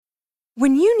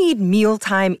When you need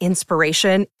mealtime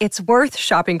inspiration, it's worth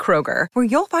shopping Kroger, where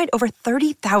you'll find over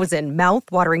 30,000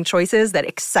 mouth-watering choices that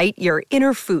excite your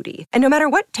inner foodie. And no matter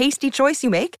what tasty choice you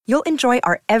make, you'll enjoy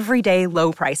our everyday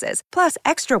low prices, plus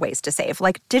extra ways to save,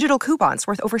 like digital coupons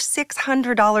worth over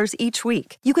 $600 each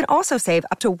week. You can also save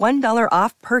up to $1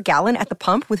 off per gallon at the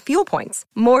pump with fuel points.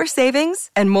 More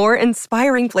savings and more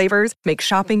inspiring flavors make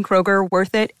shopping Kroger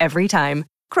worth it every time.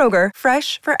 Kroger,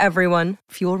 fresh for everyone.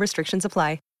 Fuel restrictions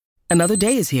apply. Another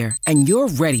day is here, and you're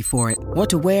ready for it. What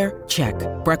to wear? Check.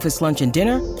 Breakfast, lunch, and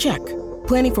dinner? Check.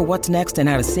 Planning for what's next and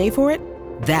how to save for it?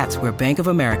 That's where Bank of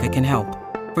America can help.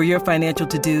 For your financial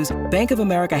to-dos, Bank of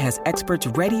America has experts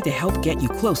ready to help get you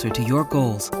closer to your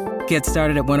goals. Get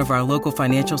started at one of our local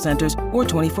financial centers or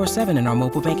 24/7 in our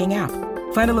mobile banking app.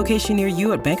 Find a location near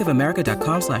you at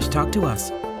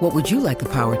bankofamerica.com/talktous. What would you like the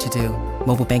power to do?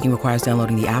 Mobile banking requires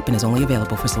downloading the app and is only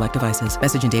available for select devices.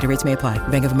 Message and data rates may apply.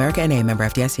 Bank of America N.A., member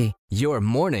FDIC. Your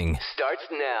morning starts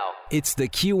now. It's the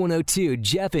Q102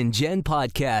 Jeff and Jen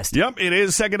podcast. Yep, it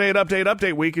is Second Date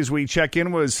Update week as we check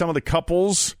in with some of the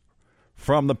couples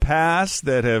from the past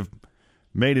that have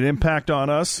made an impact on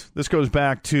us. This goes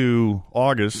back to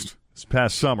August, this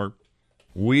past summer.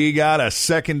 We got a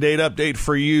second date update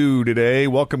for you today.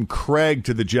 Welcome Craig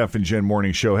to the Jeff and Jen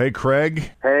Morning Show. Hey,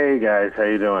 Craig. Hey, guys. How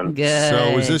you doing? Good.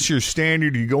 So is this your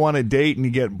standard, you go on a date and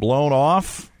you get blown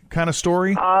off kind of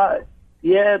story?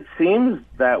 Yeah, it seems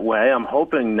that way. I'm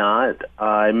hoping not.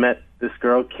 I met this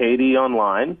girl, Katie,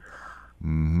 online.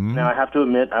 Mm-hmm. Now, I have to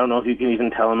admit, I don't know if you can even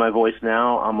tell in my voice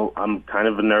now, I'm kind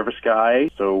of a nervous guy,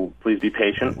 so please be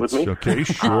patient with me. Okay,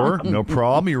 sure. No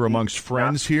problem. You're amongst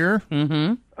friends here.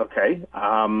 Mm-hmm. Okay.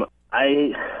 I'm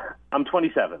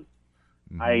 27.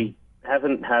 Mm-hmm. I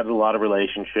haven't had a lot of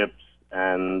relationships,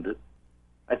 and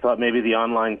I thought maybe the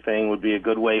online thing would be a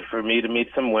good way for me to meet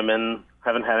some women.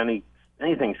 Haven't had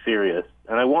anything serious,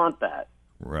 and I want that.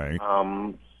 Right.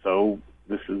 So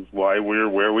this is why we're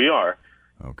where we are.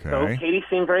 Okay. So Katie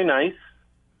seemed very nice,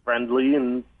 friendly,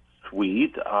 and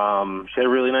sweet. She had a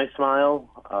really nice smile.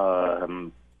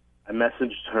 I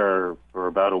messaged her for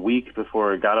about a week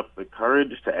before I got up the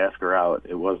courage to ask her out.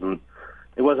 It wasn't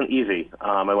easy.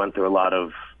 I went through a lot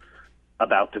of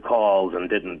about to calls and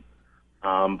didn't.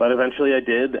 But eventually I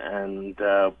did, and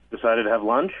decided to have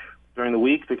lunch during the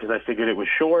week because I figured it was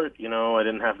short. You know, I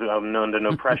didn't have to. I'm under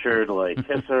no pressure to like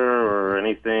kiss her or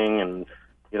anything, and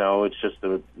you know, it's just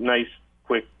a nice,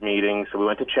 quick meeting. So we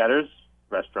went to Cheddar's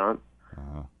restaurant,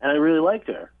 and I really liked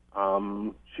her.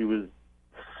 She was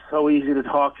so easy to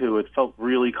talk to. It felt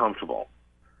really comfortable.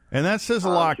 And that says a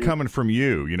lot coming from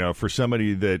you, you know, for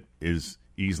somebody that is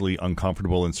easily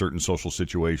uncomfortable in certain social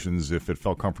situations. If it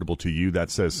felt comfortable to you, that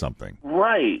says something.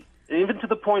 Right. Even to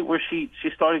the point where she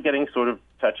started getting sort of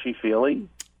touchy-feely.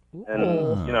 And,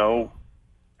 you know,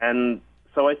 and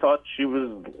so I thought she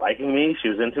was liking me. She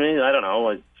was into me. I don't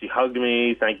know. She hugged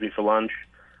me, thanked me for lunch.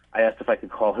 I asked if I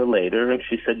could call her later, and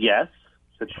she said yes.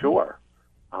 I said sure.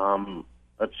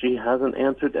 But she hasn't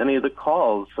answered any of the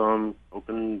calls, so I'm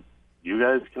hoping you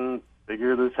guys can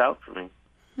figure this out for me.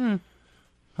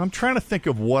 I'm trying to think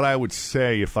of what I would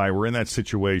say if I were in that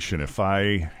situation. If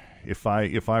I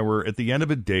were at the end of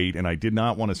a date and I did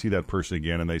not want to see that person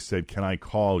again, and they said, "Can I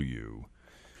call you?"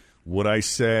 Would I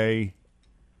say?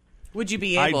 Would you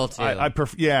be able to?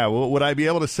 Would I be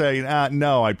able to say,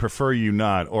 no, I'd prefer you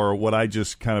not? Or would I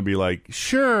just kind of be like,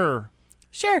 sure?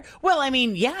 Sure. Well, I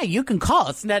mean, yeah, you can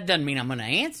call. That doesn't mean I'm going to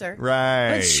answer.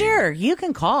 Right. But sure, you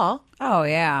can call. Oh,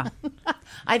 yeah.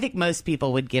 I think most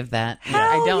people would give that. Hell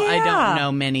I don't yeah.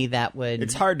 know many that would.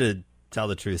 It's hard to tell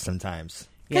the truth sometimes.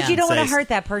 Because you don't want to hurt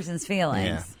that person's feelings.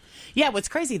 Yeah. Yeah, what's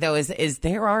crazy, though, is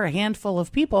there are a handful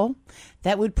of people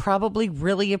that would probably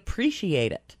really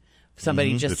appreciate it.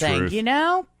 Somebody just saying, truth. you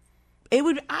know,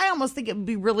 I almost think it would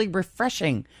be really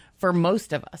refreshing for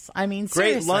most of us. I mean, Great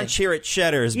seriously. lunch here at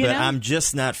Cheddar's, You but know? I'm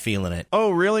just not feeling it. Oh,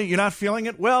 really? You're not feeling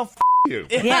it? Well, you.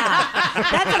 Yeah.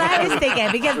 That's what I was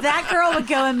thinking. Because that girl would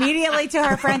go immediately to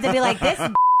her friends and be like, this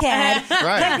kid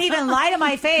couldn't even lie to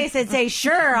my face and say,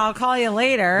 sure, I'll call you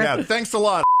later. Yeah, thanks a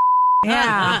lot.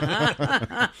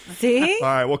 Yeah. See? All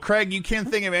right. Well, Craig, you can't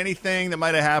think of anything that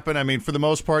might have happened. I mean, for the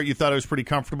most part, you thought it was pretty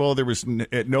comfortable. There was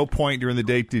at no point during the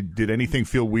date did anything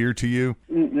feel weird to you?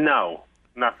 No,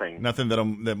 nothing. Nothing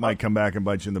that might come back and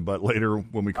bite you in the butt later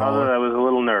when we call Although her? I was a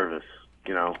little nervous,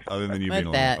 you know. Other than you With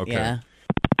being that, alone. Okay. yeah.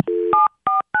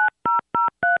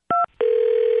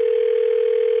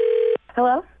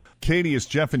 Hello? Katie, it's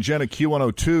Jeff and Jen at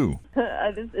Q102.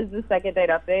 This is the second date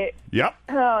update. Yep.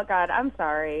 Oh, God, I'm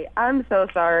sorry. I'm so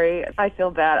sorry. I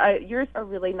feel bad. You're a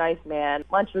really nice man.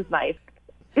 Lunch was nice.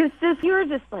 It's just, you were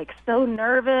just, like, so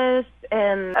nervous,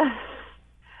 and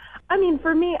I mean,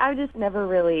 for me, I've just never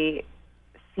really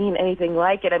seen anything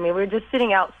like it. I mean, we were just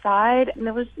sitting outside, and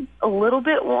it was just a little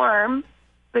bit warm,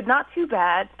 but not too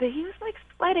bad. But he was, like,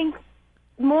 sweating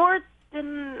more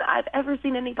than I've ever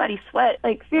seen anybody sweat.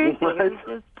 Like, seriously, it was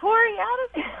just pouring out of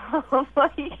him.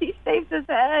 Like, he shaved his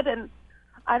head, and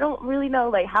I don't really know,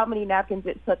 like, how many napkins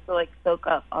it took to, like, soak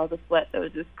up all the sweat that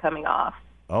was just coming off.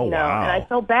 Oh, you know? wow. And I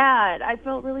felt bad. I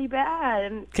felt really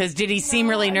bad. Because did he seem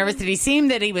really nervous? Did he seem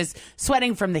that he was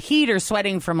sweating from the heat or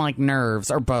sweating from, like, nerves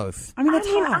or both? I mean,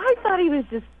 I thought he was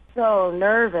just so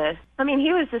nervous. I mean,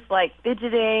 he was just, like,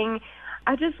 fidgeting.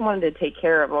 I just wanted to take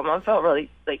care of him. I felt really,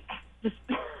 like, just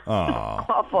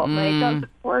awful. Like, that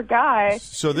poor guy.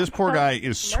 So this poor guy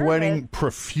is sweating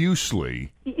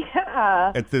profusely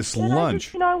at this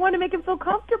lunch. I wanted to make him feel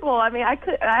comfortable. I mean,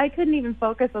 I couldn't even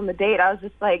focus on the date. I was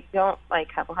just like, don't,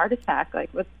 like, have a heart attack. Like,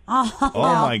 what's... Oh,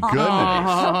 my goodness.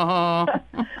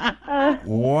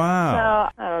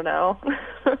 Wow. So, I don't know.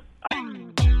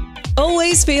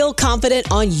 Always feel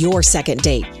confident on your second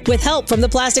date. With help from the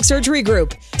Plastic Surgery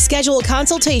Group. Schedule a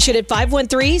consultation at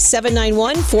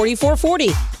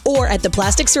 513-791-4440 or at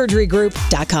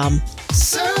theplasticsurgerygroup.com.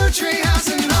 Surgery has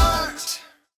an art.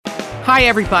 Hi,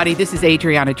 everybody. This is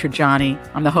Adriana Trajani.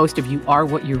 I'm the host of You Are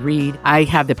What You Read. I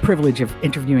have the privilege of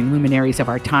interviewing luminaries of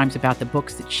our times about the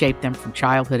books that shaped them from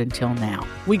childhood until now.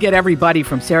 We get everybody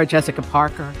from Sarah Jessica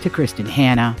Parker to Kristen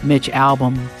Hanna, Mitch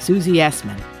Albom, Susie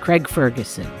Essman, Craig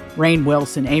Ferguson, Rainn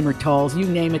Wilson, Amor Tolls, you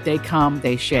name it, they come,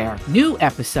 they share. New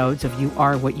episodes of You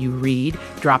Are What You Read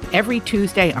drop every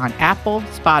Tuesday on Apple,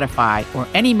 Spotify, or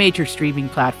any major streaming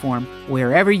platform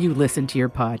wherever you listen to your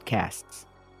podcasts.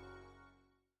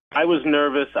 I was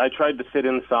nervous. I tried to sit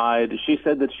inside. She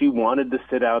said that she wanted to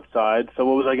sit outside. So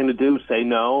what was I going to do? Say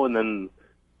no, and then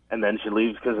she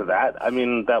leaves because of that? I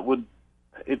mean, that would.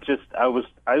 It just. I was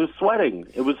sweating.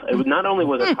 It was not only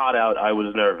was it hot out. I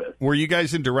was nervous. Were you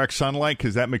guys in direct sunlight?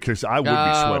 Because I would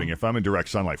be sweating if I'm in direct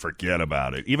sunlight. Forget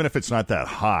about it. Even if it's not that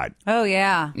hot. Oh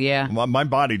yeah, yeah. My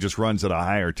body just runs at a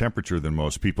higher temperature than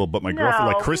most people. But my girlfriend,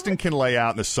 like Kristen, can lay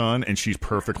out in the sun and she's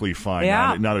perfectly fine.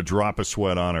 Yeah. Not a drop of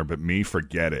sweat on her. But me,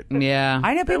 forget it. Yeah,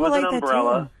 I know people like that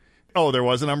too. Oh, there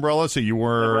was an umbrella, so you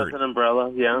were. There was an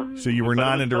umbrella, yeah. So you were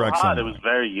not in direct hot. sunlight. It was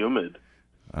very humid.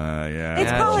 Yeah.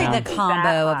 It's probably the That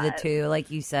combo of the hot. two,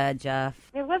 like you said, Jeff.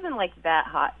 It wasn't, like, that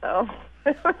hot, though.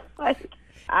 It was like,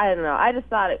 I don't know. I just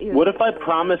thought it was... What if I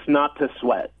promised not to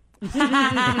sweat?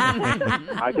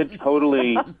 I could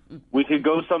totally... We could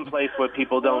go someplace where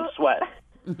people don't sweat.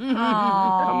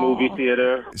 A movie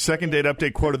theater. Second date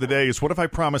update quote of the day is, what if I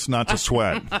promise not to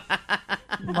sweat?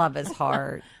 Love his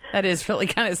heart. That is really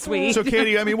kind of sweet. So,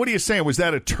 Katie, I mean, what are you saying? Was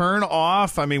that a turn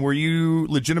off? I mean, were you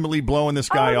legitimately blowing this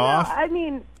guy off? I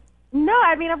mean,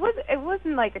 it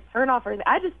wasn't like a turn off or anything.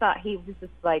 I just thought he was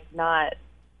just, like, not...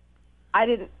 I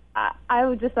just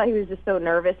thought he was just so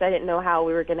nervous. I didn't know how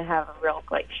we were going to have a real,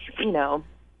 like,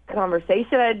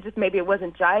 conversation. Maybe it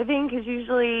wasn't jiving, because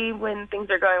usually when things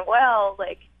are going well,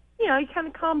 like, you kind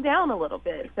of calm down a little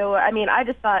bit. So, I mean, I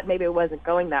just thought maybe it wasn't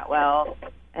going that well.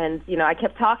 And, I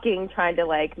kept talking, trying to,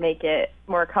 like, make it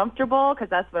more comfortable, because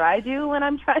that's what I do when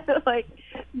I'm trying to, like,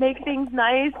 make things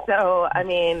nice. So, I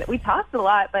mean, we talked a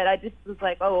lot, but I just was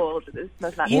like, oh, this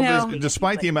must not be... Well,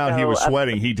 despite the amount he was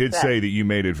sweating, he did say that you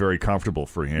made it very comfortable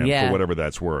for him, for whatever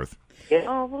that's worth.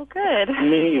 Oh, well, good.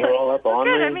 Me, you're all up on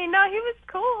good. me. I mean, no, he was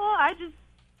cool.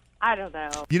 I don't know.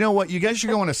 You know what? You guys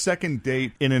should go on a second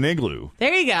date in an igloo.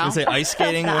 There you go. Is it ice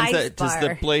skating? Does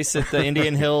the place at the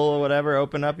Indian Hill or whatever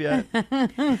open up yet?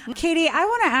 Katie, I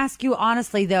want to ask you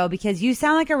honestly, though, because you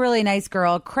sound like a really nice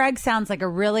girl. Craig sounds like a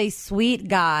really sweet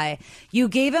guy. You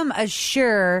gave him a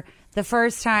sure the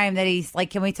first time that he's like,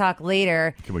 can we talk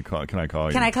later? Can I call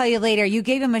you? Can I call you later? You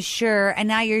gave him a sure, and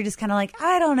now you're just kind of like,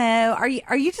 I don't know.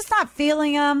 Are you just not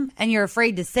feeling him, and you're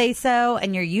afraid to say so,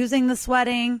 and you're using the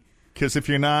sweating? Because if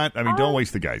you're not, I mean, don't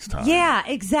waste the guy's time. Yeah,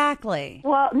 exactly.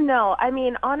 Well, no. I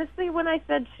mean, honestly, when I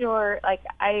said sure, like,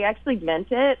 I actually meant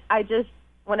it.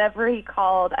 Whenever he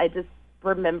called, I just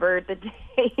remembered the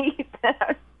date. I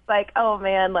was like, oh,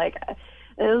 man, like, it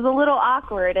was a little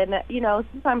awkward. And,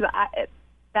 sometimes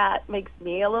that makes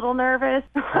me a little nervous.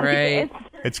 Right.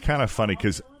 It's kind of funny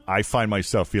because I find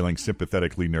myself feeling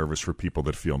sympathetically nervous for people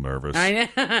that feel nervous. I know.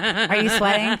 Are you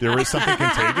sweating? There is something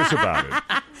contagious about it.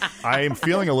 I am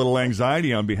feeling a little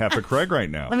anxiety on behalf of Craig right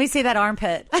now. Let me see that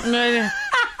armpit.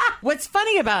 What's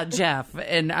funny about Jeff,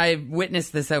 and I've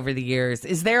witnessed this over the years,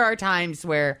 is there are times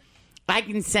where I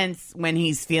can sense when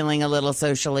he's feeling a little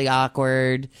socially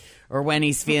awkward, or when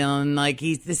he's feeling like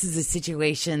this is a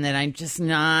situation that I'm just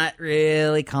not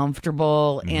really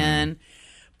comfortable in.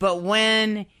 But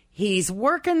when he's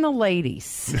working the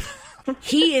ladies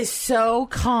He is so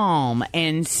calm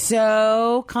and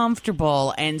so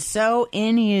comfortable and so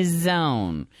in his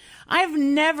zone. I've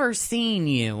never seen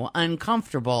you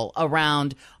uncomfortable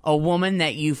around a woman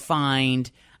that you find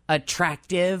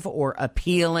attractive or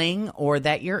appealing or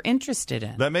that you're interested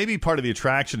in. That may be part of the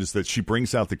attraction, is that she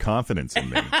brings out the confidence in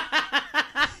me.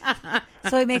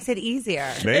 So it makes it easier.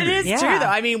 Maybe. It is true, though.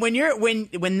 I mean,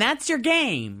 when that's your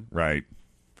game, right?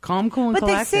 Calm, cool, and but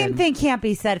collected. the same thing can't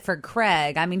be said for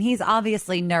Craig. I mean, he's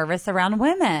obviously nervous around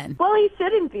women. Well, he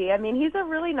shouldn't be. I mean, he's a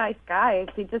really nice guy.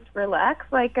 If he just relax,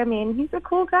 he's a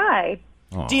cool guy.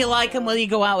 Aww. Do you like him? Will you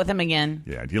go out with him again?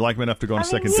 Yeah. Do you like him enough to go on a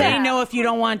second date? Say no if you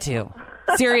don't want to.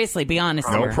 Seriously, be honest.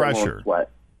 No here. pressure.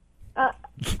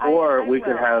 Or we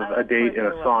could have a date in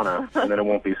a sauna, and then it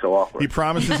won't be so awkward. He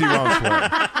promises he won't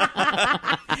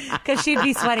sweat. Because she'd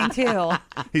be sweating too.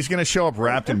 He's going to show up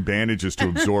wrapped in bandages to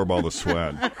absorb all the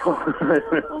sweat.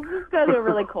 Well, just go to a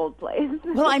really cold place.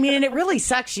 Well, I mean, and it really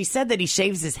sucks. She said that he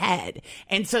shaves his head,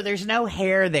 and so there's no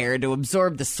hair there to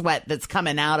absorb the sweat that's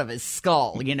coming out of his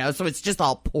skull, so it's just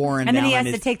all pouring And then down he has on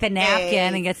to his take the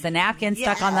napkin and gets the napkin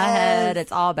stuck on the head.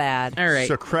 It's all bad. All right.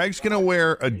 So Craig's going to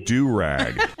wear a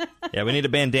do-rag. Yeah, we need a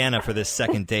bandana for this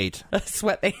second date. A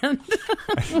sweatband.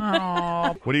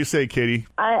 What do you say, Katie?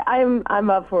 I'm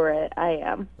up for it. I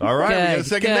am. All right, we got a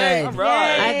second date. All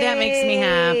right. That makes me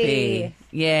happy.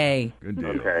 Yay. Good deal.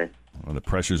 Okay. Well, the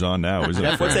pressure's on now, isn't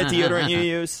it? What's that deodorant you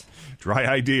use? Dry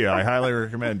Idea. I highly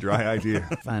recommend Dry Idea.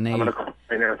 Funny. I'm going to call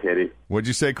right now, Katie. What'd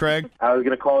you say, Craig? I was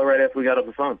going to call her right after we got off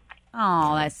the phone.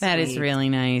 Oh, That is really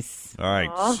nice. All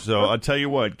right. So I'll tell you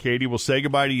what, Katie, we'll say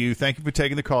goodbye to you. Thank you for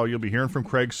taking the call. You'll be hearing from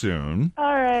Craig soon. All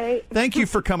right. Thank you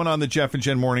for coming on the Jeff and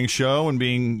Jen Morning Show and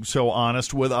being so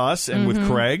honest with us and with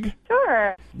Craig.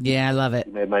 Sure. Yeah, I love it.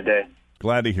 You made my day.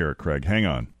 Glad to hear it, Craig. Hang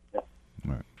on. All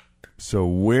right. So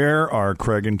where are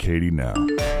Craig and Katie now?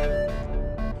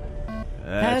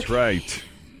 That's Okay. right.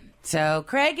 So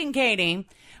Craig and Katie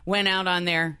went out on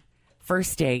their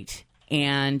first date,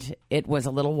 and it was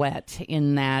a little wet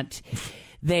in that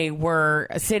they were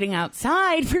sitting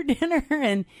outside for dinner,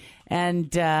 and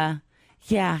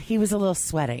he was a little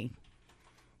sweaty.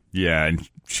 Yeah, and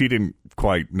she didn't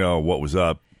quite know what was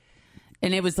up.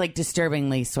 And it was like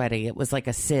disturbingly sweaty. It was like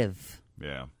a sieve.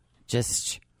 Yeah.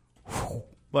 Just,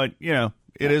 But, it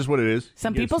is what it is.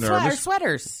 some Gets people are nervous.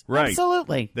 sweaters. Right.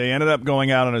 Absolutely. They ended up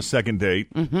going out on a second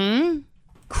date. Mm-hmm.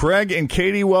 Craig and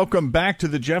Katie, welcome back to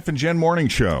the Jeff and Jen Morning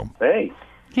Show. Hey.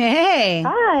 Hey.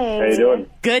 Hi. How you doing?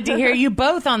 Good to hear you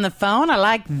both on the phone. I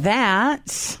like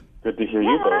that. Good to hear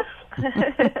you both.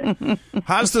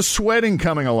 How's the sweating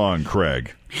coming along,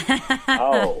 Craig?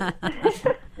 Oh.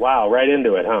 Wow, right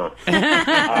into it, huh?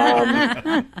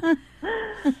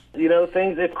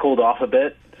 Things have cooled off a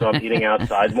bit, so I'm eating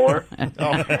outside more. That's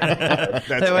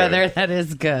The weather, that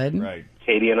is good. Right.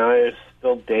 Katie and I are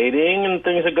still dating, and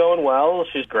things are going well.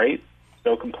 She's great.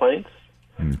 No complaints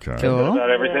Okay. Cool. about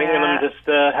everything, and I'm just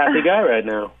a happy guy right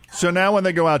now. So now when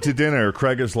they go out to dinner,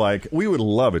 Craig is like, we would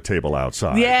love a table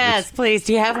outside. Yes, please.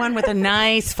 Do you have one with a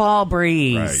nice fall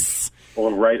breeze?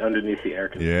 Or right underneath the air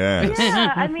conditioner. Yes.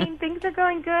 Yeah, things are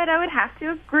going good. I would have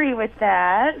to agree with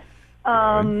that.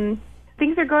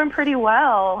 Things are going pretty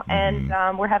well,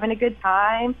 and we're having a good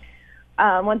time.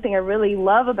 One thing I really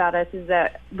love about us is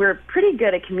that we're pretty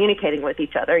good at communicating with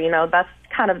each other. That's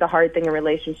kind of the hard thing in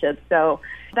relationships. So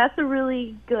that's a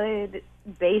really good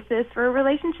basis for a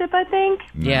relationship, I think.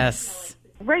 Yes.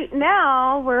 Right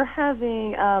now, we're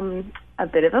having a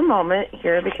bit of a moment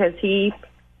here because he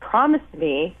promised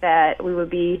me that we would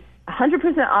be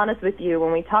 100% honest with you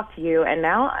when we talk to you, and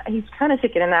now he's kind of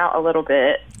taking it out a little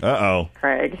bit. Uh-oh.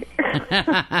 Craig.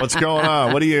 What's going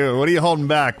on? What are you holding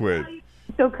back with?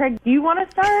 So, Craig, do you want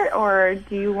to start, or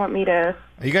do you want me to?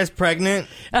 Are you guys pregnant?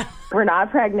 We're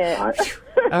not pregnant.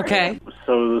 Okay.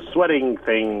 So the sweating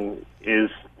thing is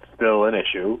still an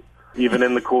issue, even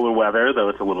in the cooler weather, though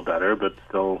it's a little better, but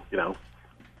still,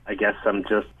 I guess I'm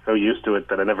just so used to it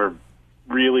that I never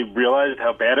really realized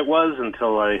how bad it was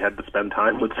until I had to spend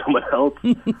time with someone else.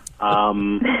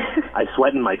 I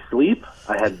sweat in my sleep.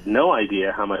 I had no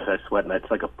idea how much I sweat, and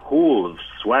it's like a pool of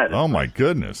sweat. Oh, my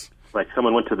goodness. It's like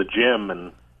someone went to the gym,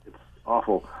 and it's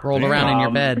awful. Rolled around in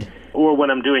your bed. Or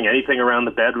when I'm doing anything around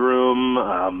the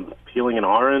bedroom, peeling an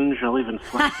orange, I'll even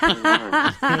sweat.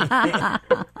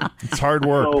 It's hard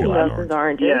work. So, peeling Loves orange. his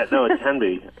oranges. Yeah, no, it can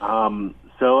be.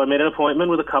 So I made an appointment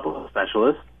with a couple of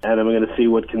specialists, and I'm going to see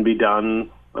what can be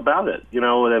done about it.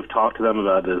 What I've talked to them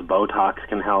about is Botox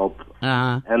can help,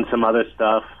 and some other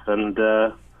stuff. And,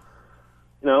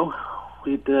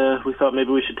 we thought maybe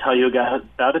we should tell you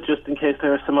about it just in case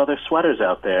there are some other sweaters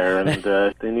out there, and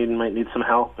they might need some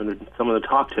help and someone to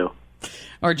talk to.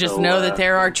 Or just know that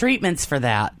there are treatments for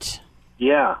that.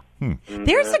 Yeah.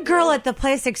 There's a girl at the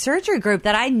plastic surgery group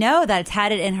that I know that's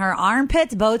had it in her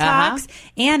armpits, Botox,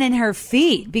 and in her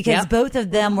feet because both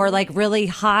of them were like really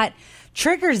hot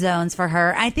trigger zones for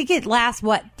her. I think it lasts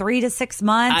 3 to 6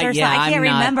 months or something. I can't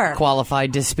remember. I'm not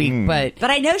qualified to speak, but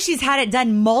I know she's had it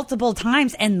done multiple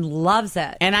times and loves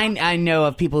it. And I know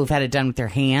of people who've had it done with their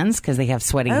hands because they have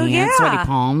sweaty hands, sweaty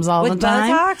palms all with the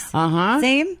time. Botox?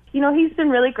 Same. You know, he's been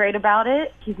really great about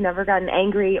it. He's never gotten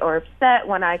angry or upset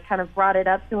when I kind of brought it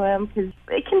up to him because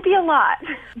it can be a lot.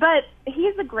 But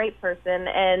he's a great person,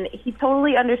 and he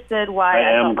totally understood why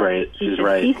I am great. She's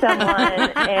right. See someone,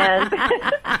 and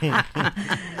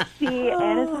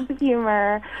and his sense of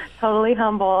humor, totally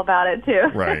humble about it too.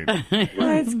 Right.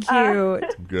 That's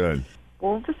cute. Good.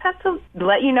 We'll just have to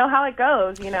let you know how it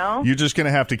goes, you know? You're just going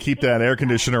to have to keep that air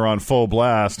conditioner on full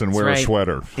blast and wear a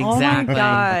sweater. Exactly. Oh, my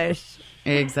gosh.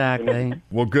 Exactly.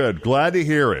 Well, good. Glad to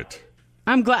hear it.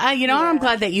 I'm glad. I'm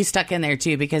glad that you stuck in there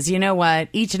too, because you know what?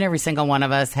 Each and every single one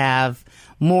of us have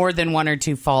more than one or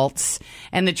two faults,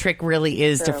 and the trick really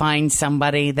is to find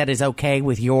somebody that is okay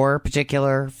with your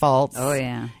particular faults. Oh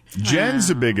yeah. Jen's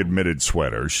a big admitted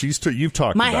sweater. You've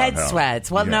talked My about head how,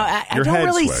 sweats. Well, no, I Your don't head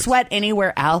really sweats. sweat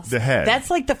anywhere else. The head. That's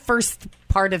like the first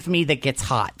part of me that gets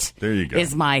hot. There you go.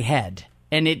 Is my head.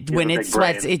 And when it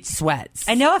sweats, it sweats.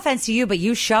 And no offense to you, but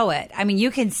you show it. I mean,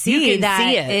 you can see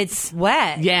it's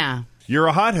wet. Yeah. You're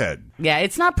a hothead. Yeah,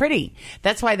 it's not pretty.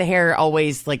 That's why the hair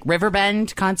always, like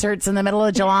Riverbend concerts in the middle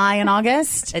of July and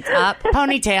August. It's up.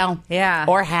 Ponytail. Yeah.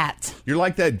 Or hat. You're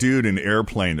like that dude in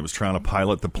Airplane that was trying to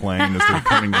pilot the plane as they're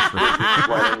coming through.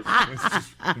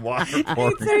 Water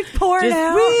pouring. It's pouring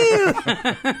out.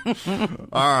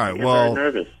 All right.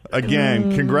 Well,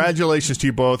 again, congratulations to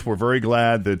you both. We're very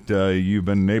glad that you've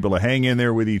been able to hang in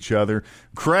there with each other.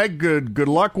 Craig, good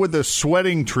luck with the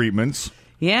sweating treatments.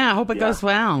 Yeah, I hope it goes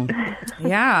well.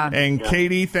 Yeah. And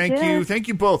Katie, thank you. Thank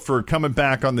you both for coming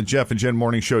back on the Jeff and Jen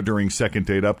Morning Show during Second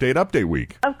Date Update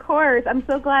Week. Of course. I'm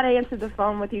so glad I answered the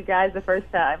phone with you guys the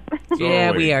first time.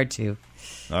 Yeah, we are too.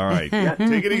 All right.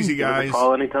 Take it easy, guys.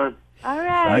 Call anytime. All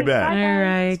right. You bet. All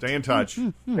right. Stay in touch.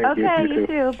 Okay, you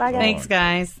too. Bye, guys. Thanks,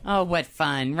 guys. Oh, what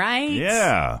fun, right?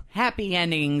 Yeah. Happy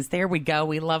endings. There we go.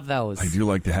 We love those. I do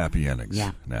like the happy endings.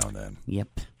 Yeah. Now and then.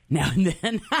 Yep. Now and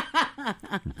then.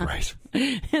 Right.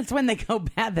 It's when they go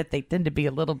bad that they tend to be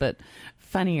a little bit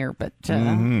funnier. But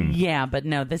yeah, but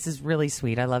no, this is really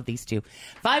sweet. I love these two.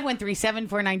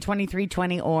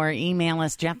 513-749-2320 or email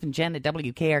us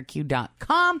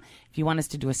jeffandjen@wkrq.com if you want us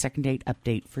to do a second date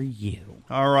update for you.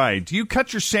 All right. Do you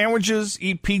cut your sandwiches,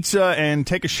 eat pizza, and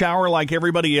take a shower like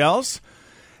everybody else?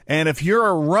 And if you're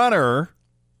a runner,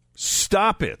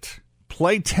 stop it.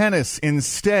 Play tennis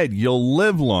instead. You'll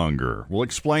live longer. We'll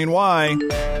explain why.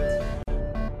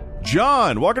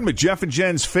 John, welcome to Jeff and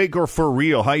Jen's Fake or For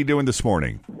Real. How you doing this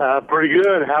morning? Pretty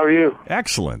good. How are you?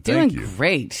 Excellent. Doing Thank you.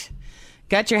 Great.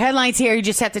 Got your headlines here. You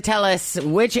just have to tell us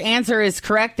which answer is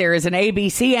correct. There is an A, B,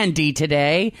 C, and D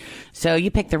today. So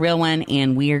you pick the real one,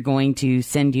 and we are going to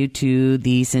send you to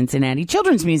the Cincinnati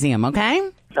Children's Museum, okay?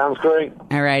 Sounds great.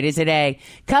 All right. Is it A,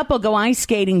 couple go ice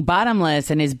skating bottomless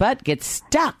and his butt gets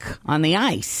stuck on the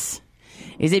ice?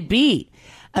 Is it B,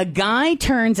 a guy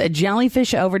turns a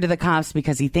jellyfish over to the cops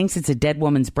because he thinks it's a dead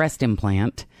woman's breast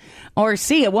implant? Or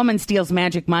C, a woman steals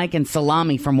Magic Mike and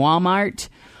salami from Walmart?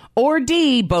 Or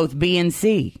D, both B and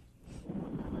C?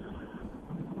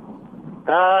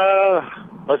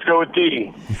 Let's go with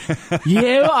D.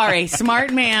 You are a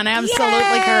smart man.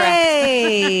 Absolutely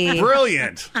correct.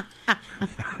 Brilliant.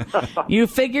 You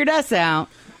figured us out.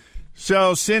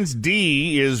 So since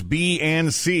D is B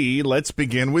and C, let's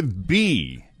begin with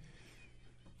B.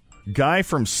 Guy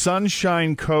from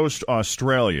Sunshine Coast,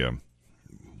 Australia,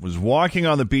 was walking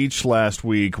on the beach last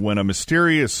week when a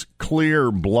mysterious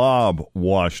clear blob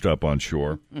washed up on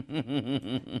shore.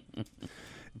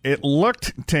 It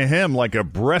looked to him like a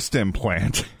breast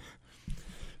implant.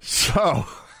 So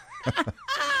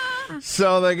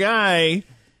the guy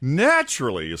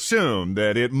naturally assumed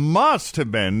that it must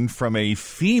have been from a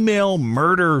female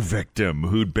murder victim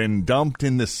who'd been dumped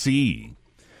in the sea.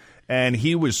 And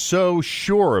he was so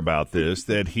sure about this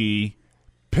that he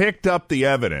picked up the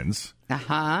evidence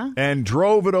and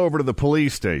drove it over to the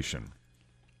police station.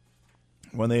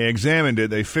 When they examined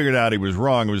it, they figured out he was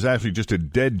wrong. It was actually just a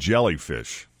dead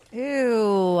jellyfish.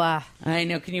 Ew. I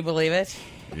know. Can you believe it?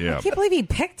 Yeah. I can't believe he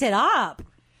picked it up.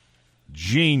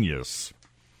 Genius.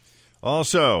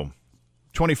 Also,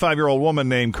 25-year-old woman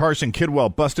named Carson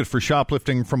Kidwell busted for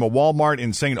shoplifting from a Walmart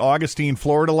in St. Augustine,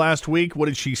 Florida last week. What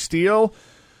did she steal?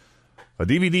 A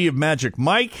DVD of Magic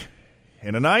Mike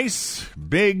and a nice,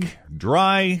 big,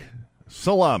 dry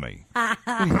salami.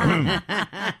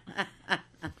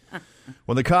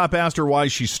 When the cop asked her why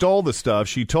she stole the stuff,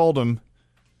 she told him,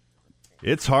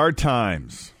 "It's hard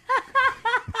times."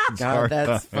 God,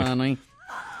 that's funny.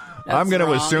 I'm going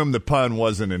to assume the pun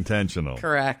wasn't intentional.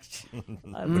 Correct.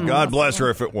 But God bless her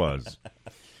if it was.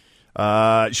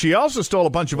 She also stole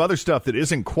a bunch of other stuff that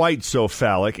isn't quite so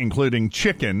phallic, including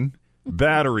chicken,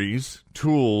 batteries,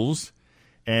 tools,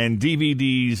 and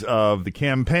DVDs of The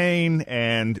Campaign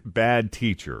and Bad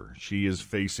Teacher. She is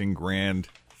facing grand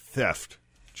theft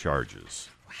charges.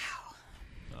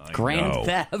 Grand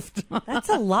theft. That's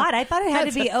a lot. I thought it had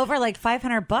to be over like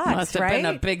 $500. Must have right?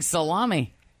 been a big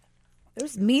salami.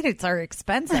 Those meats are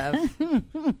expensive.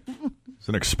 It's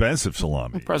an expensive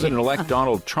salami. President-elect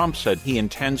Donald Trump said he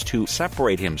intends to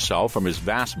separate himself from his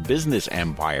vast business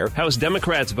empire. House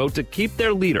Democrats vote to keep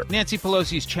their leader. Nancy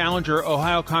Pelosi's challenger,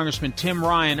 Ohio Congressman Tim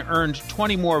Ryan, earned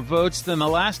 20 more votes than the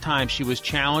last time she was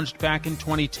challenged back in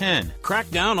 2010.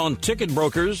 Crackdown on ticket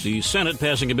brokers. The Senate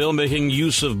passing a bill making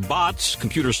use of bots,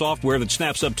 computer software that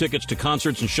snaps up tickets to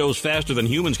concerts and shows faster than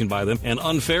humans can buy them, an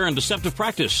unfair and deceptive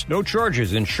practice. No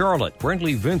charges in Charlotte.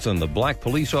 Brentley Vinson, the black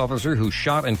police officer who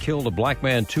shot and killed a black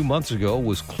man 2 months ago,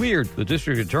 was cleared. The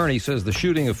district attorney says the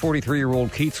shooting of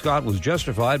 43-year-old Keith Scott was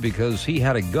justified because he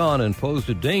had a gun and posed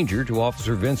a danger to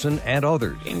Officer Vinson and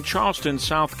others. In Charleston,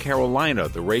 South Carolina,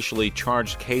 the racially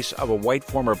charged case of a white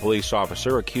former police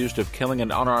officer accused of killing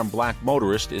an unarmed black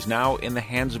motorist is now in the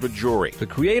hands of a jury. The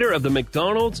creator of the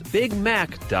McDonald's Big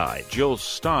Mac died. Jill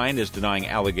Stein is denying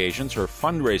allegations her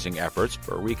fundraising efforts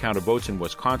for a recount of votes in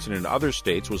Wisconsin and other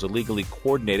states was illegally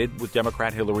coordinated with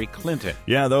Democrat Hillary Clinton.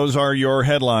 Yeah, those are your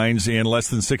headlines in less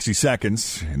than 60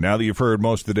 seconds. And now that you've heard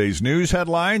most of the day's news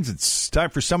headlines, it's time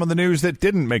for some of the news that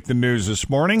didn't make the news this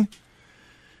morning.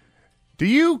 Do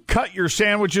you cut your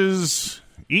sandwiches,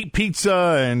 eat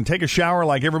pizza, and take a shower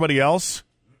like everybody else?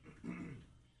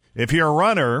 If you're a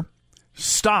runner,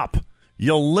 stop.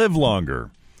 You'll live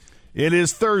longer. It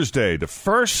is Thursday, the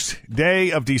first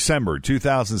day of December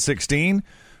 2016.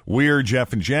 We're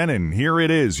Jeff and Jen, and here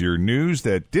it is, your news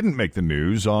that didn't make the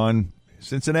news on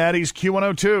Cincinnati's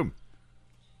Q102.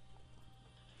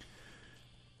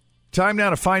 Time now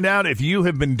to find out if you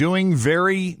have been doing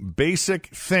very basic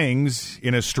things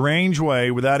in a strange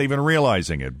way without even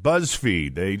realizing it.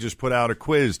 BuzzFeed, they just put out a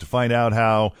quiz to find out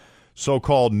how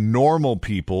so-called normal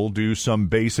people do some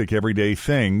basic everyday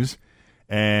things.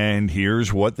 And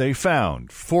here's what they found.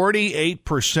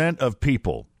 48% of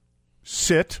people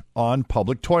sit on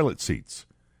public toilet seats.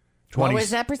 What was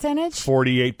that percentage?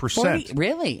 48%.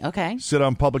 Really? Okay. Sit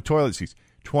on public toilet seats.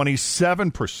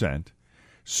 27%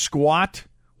 squat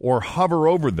or hover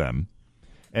over them.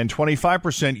 And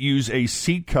 25% use a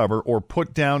seat cover or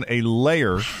put down a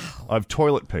layer of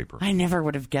toilet paper. I never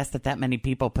would have guessed that many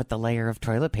people put the layer of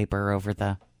toilet paper over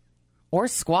the... Or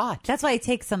squat. That's why it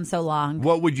takes them so long.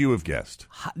 What would you have guessed?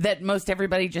 That most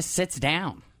everybody just sits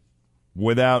down.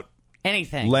 Without...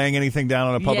 anything. Laying anything down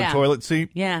on a public toilet seat?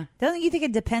 Yeah. Don't you think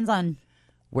it depends on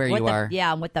where you are?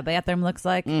 Yeah, and what the bathroom looks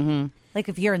like. Mm-hmm. Like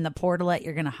if you're in the portalet,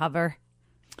 you're going to hover.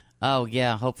 Oh,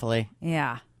 yeah, hopefully.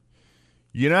 Yeah.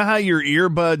 You know how your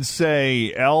earbuds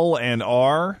say L and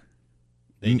R?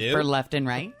 They do? For left and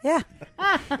right? Yeah.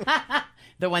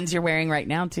 The ones you're wearing right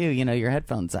now, too. You know, your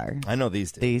headphones are. I know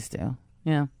these do. These do.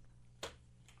 Yeah.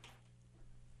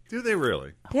 Do they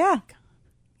really? Yeah.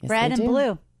 Yes, red they and do.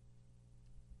 blue.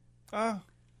 Oh.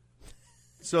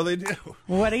 So they do.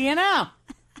 What do you know?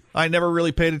 I never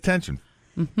really paid attention.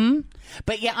 Mm-hmm.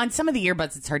 But yeah, on some of the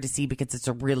earbuds, it's hard to see because it's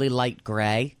a really light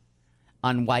gray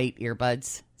on white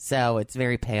earbuds. So it's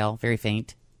very pale, very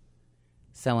faint.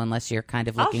 So unless you're kind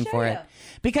of looking for it.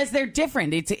 Because they're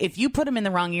different. It's if you put them in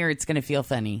the wrong ear, it's going to feel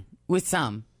funny with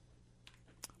some.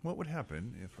 What would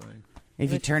happen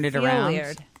if you turned it around?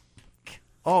 Weird.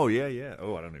 Oh, yeah.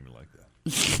 Oh, I don't even like that.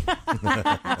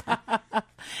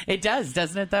 It does,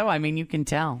 doesn't it, though? I mean, you can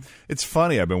tell. It's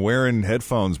funny. I've been wearing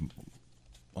headphones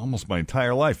almost my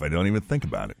entire life. I don't even think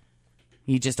about it.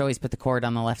 You just always put the cord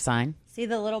on the left side? See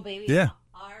the little baby Yeah.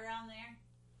 R around there?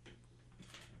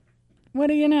 What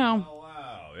do you know? Oh,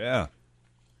 wow. Yeah.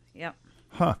 Yep.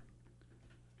 Huh.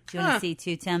 Do you want to see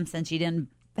too, Tim, since you didn't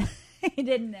you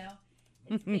didn't know?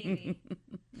 It's baby.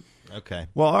 Okay.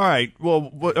 Well, all right.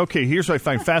 Well, okay, here's what I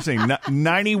find fascinating.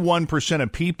 91%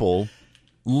 of people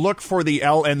look for the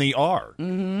L and the R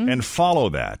and follow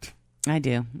that. I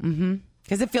do. Mm-hmm.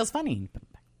 Because it feels funny.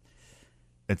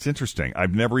 It's interesting.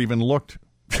 I've never even looked.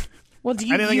 Well, do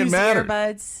you use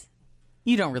earbuds?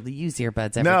 You don't really use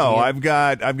earbuds ever, No, do you?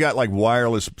 I've got like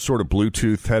wireless sort of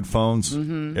Bluetooth headphones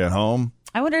at home.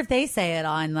 I wonder if they say it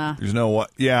on the... There's no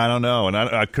what? Yeah, I don't know. And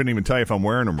I couldn't even tell you if I'm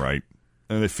wearing them right.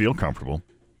 And they feel comfortable.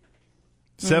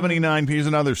 Here's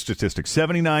another statistic.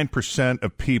 79%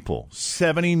 of people,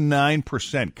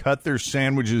 79% cut their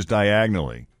sandwiches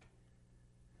diagonally.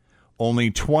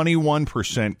 Only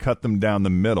 21% cut them down the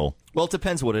middle. Well, it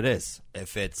depends what it is.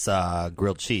 If it's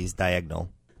grilled cheese, diagonal.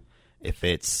 If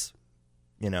it's,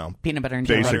 peanut butter and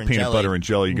jelly. Basic peanut butter and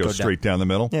jelly, you go straight down the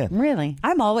middle? Yeah. Really?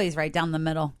 I'm always right down the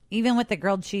middle, even with the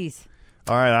grilled cheese.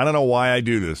 All right, I don't know why I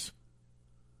do this.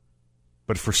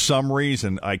 But for some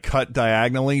reason, I cut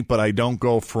diagonally, but I don't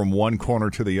go from one corner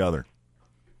to the other.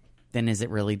 Then is it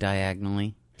really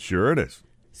diagonally? Sure it is.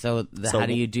 So how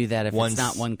do you do that if it's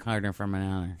not one corner from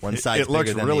another? One side's it looks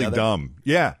bigger than really the other? dumb.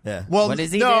 Yeah. Well, what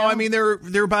does he do? do? I mean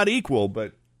they're about equal,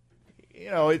 but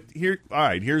all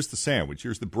right, here's the sandwich.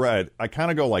 Here's the bread. I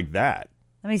kind of go like that.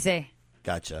 Let me see.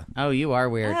 Gotcha. Oh, you are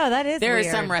weird. Oh, that is There weird.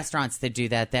 are some restaurants that do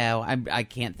that, though. I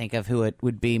can't think of who it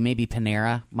would be. Maybe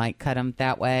Panera might cut them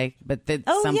that way. But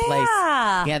someplace.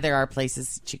 Yeah, there are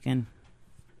places that you can.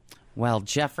 Well,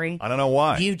 Jeffrey. I don't know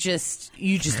why. You just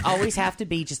always have to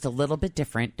be just a little bit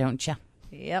different, don't you?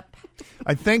 Yep.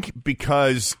 I think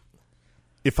because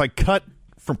if I cut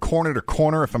from corner to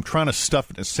corner, if I'm trying to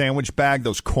stuff it in a sandwich bag,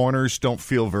 those corners don't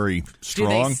feel very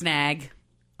strong. Do they snag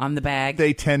on the bag?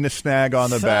 They tend to snag on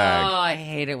the bag. Oh, I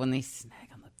hate it when they snag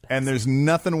on the bag. And there's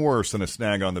nothing worse than a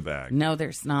snag on the bag. No,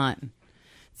 there's not.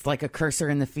 It's like a cursor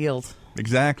in the field.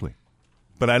 Exactly.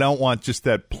 But I don't want just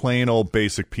that plain old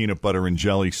basic peanut butter and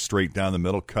jelly straight down the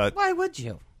middle cut. Why would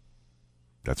you?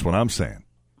 That's what I'm saying.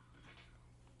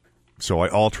 So I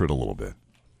alter it a little bit.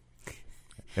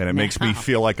 And it makes me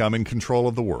feel like I'm in control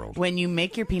of the world. When you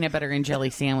make your peanut butter and jelly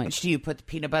sandwich, do you put the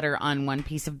peanut butter on one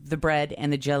piece of the bread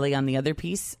and the jelly on the other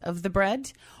piece of the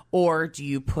bread? Or do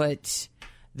you put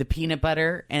the peanut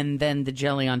butter and then the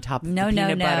jelly on top of the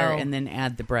peanut butter and then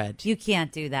add the bread? You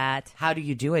can't do that. How do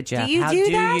you do it, Jeff? Do you How do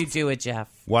do that? you do it, Jeff?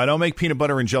 Well, I don't make peanut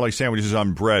butter and jelly sandwiches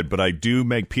on bread, but I do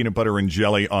make peanut butter and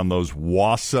jelly on those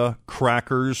Wassa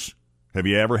crackers. Have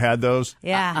you ever had those?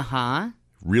 Yeah. Uh-huh.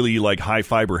 Really like high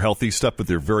fiber, healthy stuff, but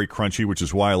they're very crunchy, which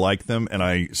is why I like them. And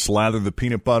I slather the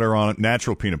peanut butter on it.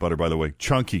 Natural peanut butter, by the way.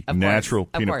 Chunky, natural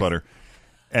peanut butter.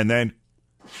 And then,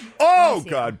 oh,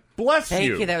 God bless you.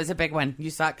 Thank you. That was a big one. You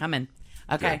saw it coming.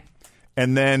 Okay.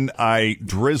 And then I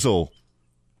drizzle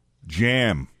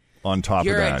jam on top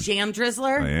You're of that. a jam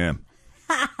drizzler? I am.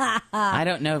 I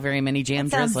don't know very many jam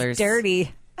Sounds drizzlers.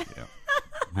 dirty.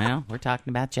 Well, we're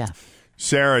talking about Jeff.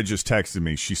 Sarah just texted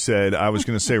me. She said, I was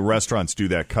going to say restaurants do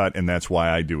that cut, and that's why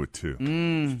I do it,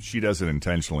 too. She does it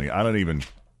intentionally. I don't even,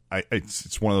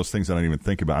 it's one of those things I don't even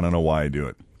think about. I don't know why I do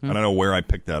it. I don't know where I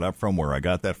picked that up from, where I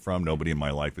got that from. Nobody in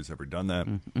my life has ever done that.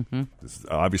 There's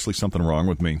obviously something wrong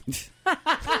with me. All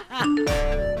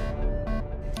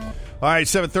right,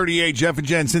 7:38, Jeff and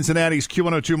Jen, Cincinnati's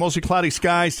Q102. Mostly cloudy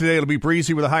skies today. It'll be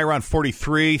breezy with a high around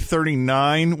 43,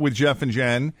 39 with Jeff and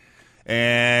Jen.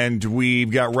 And we've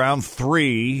got round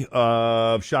 3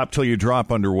 of Shop Till You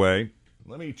Drop underway.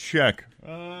 Let me check.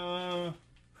 I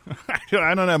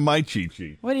don't have my cheat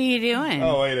sheet. What are you doing?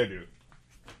 Oh, wait, I do.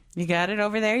 You got it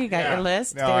over there? You got your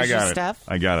list? No, There's I got your it. stuff?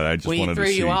 I got it. I just wanted to see. We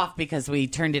threw you off because we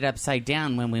turned it upside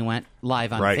down when we went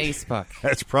live on Facebook.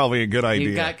 That's probably a good idea.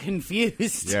 You got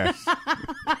confused. Yes.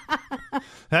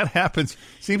 That happens.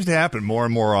 Seems to happen more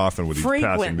and more often with each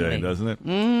passing day, doesn't it?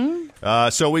 Mm-hmm.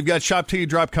 So we've got Shop Till You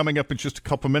Drop coming up in just a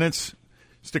couple minutes.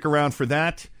 Stick around for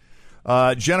that.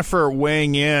 Jennifer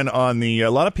weighing in on a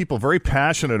lot of people very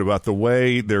passionate about the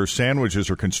way their sandwiches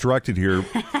are constructed here.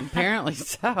 Apparently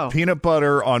so. Peanut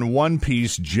butter on one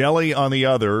piece, jelly on the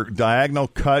other, diagonal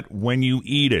cut when you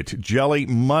eat it. Jelly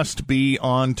must be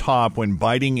on top when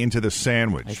biting into the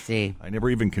sandwich. I see. I never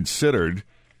even considered.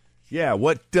 Yeah,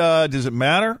 what does it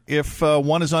matter if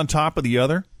one is on top of the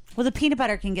other? Well, the peanut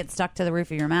butter can get stuck to the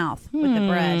roof of your mouth with the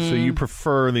bread. So you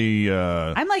prefer the...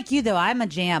 I'm like you, though. I'm a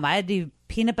jam. I do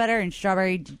peanut butter and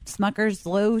strawberry Smucker's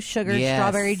low sugar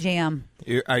strawberry jam.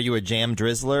 Are you a jam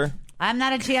drizzler? I'm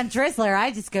not a jam drizzler.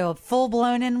 I just go full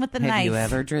blown in with the knife. Have you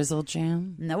ever drizzled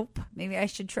jam? Nope. Maybe I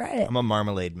should try it. I'm a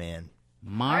marmalade man.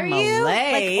 Marmalade?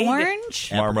 Like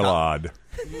orange? Marmalade.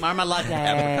 Marmalade.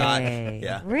 Apricot.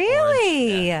 Yeah.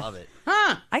 Really? Yeah, love it.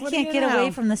 Huh. I can't get away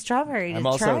from the strawberry to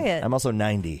try it. I'm also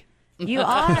 90. You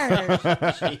are.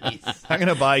 Jeez. I'm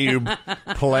going to buy you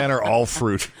Planner All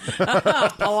Fruit.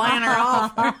 Planner All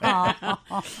Fruit.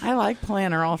 I like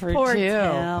Planner All Fruit, Poor too.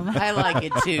 Tim. I like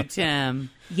it, too, Tim.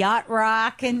 Yacht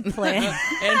Rock and Planner.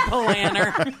 And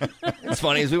Planner. What's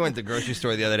funny is we went to the grocery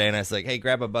store the other day, and I was like, hey,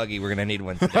 grab a buggy. We're going to need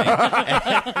one today.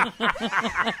 I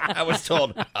was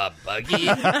told, a buggy?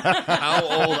 How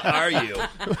old are you?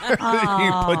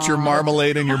 You put your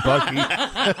marmalade in your buggy.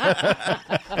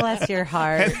 Bless your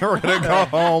heart. And we're going to go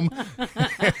home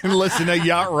and listen to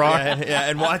Yacht Rock. Yeah,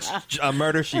 and watch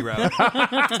Murder, She Wrote.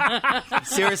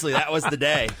 Seriously, that was the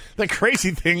day. The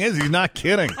crazy thing is, he's not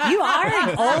kidding. You are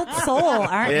an old soul,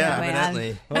 aren't you, man?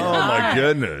 Evidently. Oh, my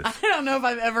goodness. I don't know if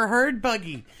I've ever heard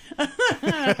Buggy. Oh,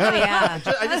 yeah.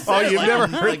 I just Oh, said you've it never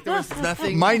like, heard? like there was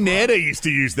nothing. My Nana used to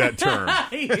use that term.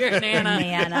 Your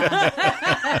Nana.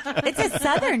 It's a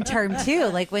Southern term, too.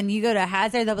 Like, when you go to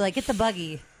Hazard, they'll be like, get the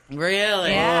buggy.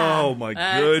 Really? Yeah. Oh, my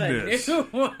goodness. That's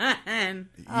a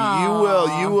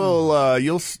new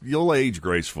one. You'll age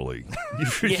gracefully.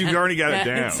 You've already got it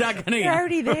down. It's not gonna, You're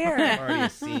already there. Already a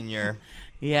senior.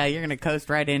 yeah, you're going to coast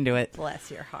right into it.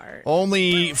 Bless your heart.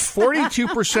 Only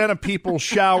 42% of people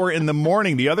shower in the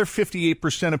morning. The other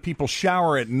 58% of people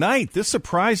shower at night. This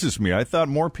surprises me. I thought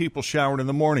more people showered in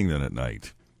the morning than at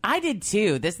night. I did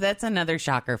too. That's another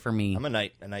shocker for me. I'm a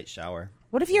night shower.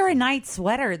 What if you're a night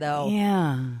sweater, though?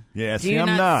 Yeah. Yeah, Do you I'm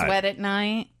not not. sweat at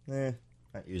night? Not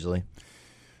usually.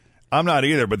 I'm not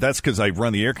either, but that's because I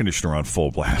run the air conditioner on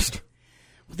full blast.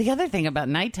 The other thing about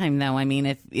nighttime, though, I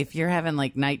mean, if you're having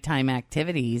like nighttime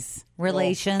activities,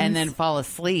 Relations. and then fall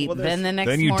asleep, then the next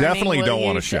Then you morning, definitely will don't you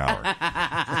want to shower.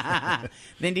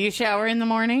 Then do you shower in the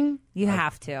morning? You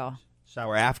have to.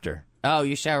 Shower after. Oh,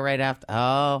 you shower right after.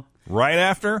 Oh, Right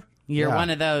after? you're Yeah. one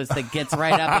of those that gets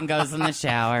right up and goes in the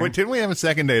shower. Wait, didn't we have a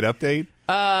second date update?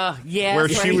 Yeah, Where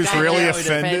she was really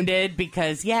offended?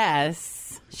 because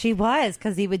yes, She was,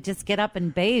 because he would just get up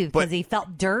and bathe because he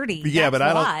felt dirty. Yeah, That's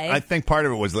but why. I think part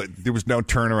of it was like there was no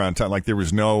turnaround time. Like there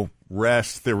was no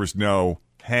rest. There was no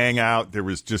hangout. There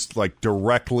was just like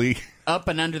directly up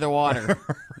and under the water.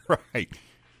 right.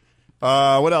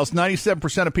 What else?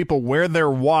 97% of people wear their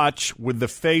watch with the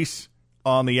face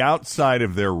on the outside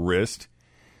of their wrist.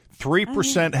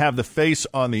 3% have the face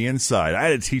on the inside. I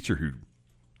had a teacher who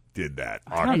did that.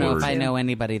 I don't know if I know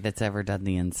anybody that's ever done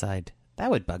the inside.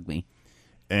 That would bug me.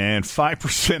 And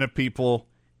 5% of people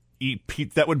eat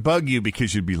pizza. That would bug you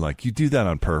because you'd be like, you do that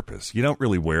on purpose. You don't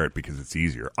really wear it because it's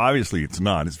easier. Obviously, it's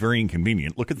not. It's very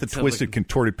inconvenient. Look at the twisted,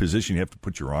 contorted position you have to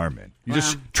put your arm in. You're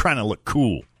just trying to look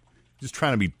cool. Just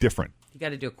trying to be different. You got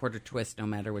to do a quarter twist no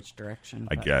matter which direction.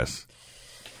 I guess.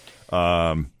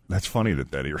 That's funny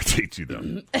that irritates you,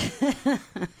 though.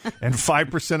 And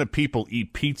 5% of people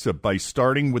eat pizza by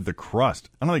starting with the crust.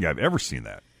 I don't think I've ever seen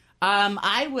that.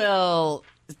 I will,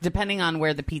 depending on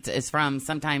where the pizza is from,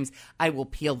 sometimes I will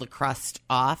peel the crust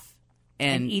off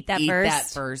and eat that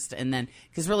first. And then,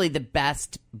 because really the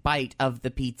best bite of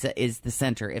the pizza is the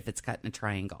center if it's cut in a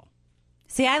triangle.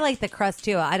 See, I like the crust,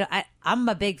 too. I'm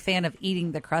a big fan of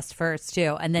eating the crust first,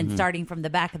 too, and then starting from the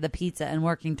back of the pizza and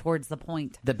working towards the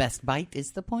point. The best bite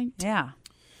is the point? Yeah.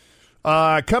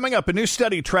 Coming up, a new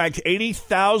study tracked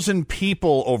 80,000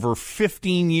 people over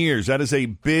 15 years. That is a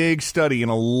big study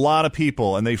and a lot of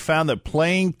people. And they found that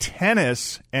playing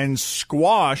tennis and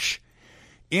squash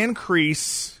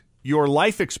increase your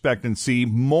life expectancy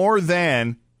more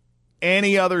than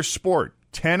any other sport.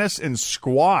 Tennis and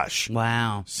squash.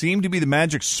 Wow. Seem to be the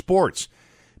magic sports.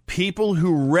 People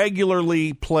who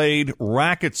regularly played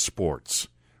racket sports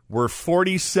were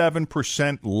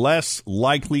 47% less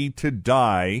likely to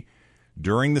die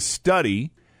during the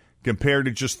study compared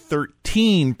to just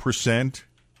 13%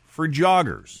 for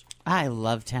joggers. I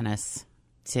love tennis,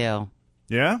 too.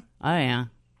 Yeah? Oh, yeah.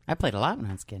 I played a lot when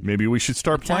I was a kid. Maybe we should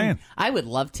start playing. I would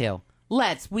love to.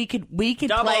 We could play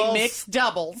Doubles. mixed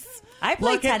doubles. I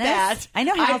play Look tennis. at that. I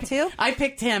know how to. I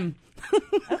picked him.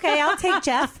 Okay, I'll take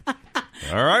Jeff.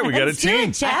 All right, we got a Let's do it,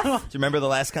 team. Jeff. Do you remember the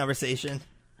last conversation?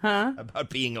 Huh? About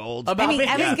being old. I was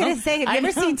going to say, have you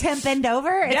ever seen Tim bend over?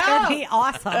 It's going to be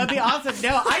awesome. That'd be awesome.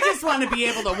 No, I just want to be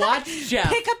able to watch Jeff.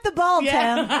 Pick up the ball,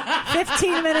 Tim.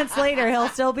 15 minutes later, he'll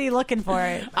still be looking for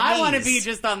it. I want to be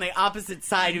just on the opposite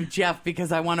side of Jeff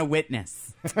because I want to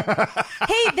witness.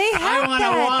 Hey, they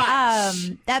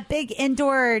have that big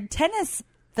indoor tennis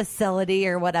facility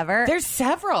or whatever. There's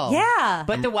several. Yeah.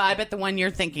 But I bet the one you're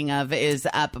thinking of is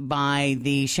up by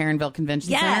the Sharonville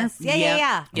Convention Yes. Center.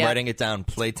 Yeah. I'm writing it down.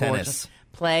 Play tennis. Gorgeous.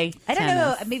 Play I don't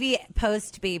tennis. know. Maybe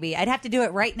post baby. I'd have to do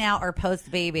it right now or post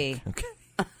baby.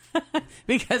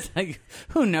 Because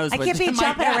who knows I what can't be might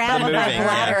jumping happen. around with my Moving,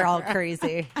 bladder yeah. all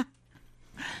crazy.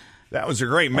 That was a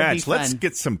great That'd be match. Let's fun.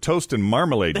 get some toast and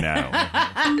marmalade now.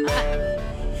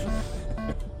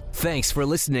 Thanks for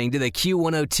listening to the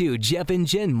Q102 Jeff and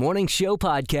Jen Morning Show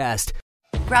podcast.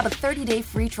 Grab a 30-day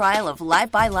free trial of Live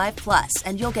by Live Plus,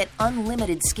 and you'll get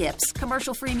unlimited skips,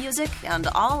 commercial-free music, and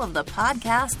all of the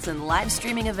podcasts and live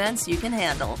streaming events you can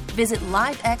handle. Visit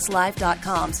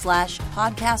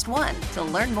livexlive.com/podcast1 to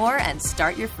learn more and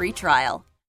start your free trial.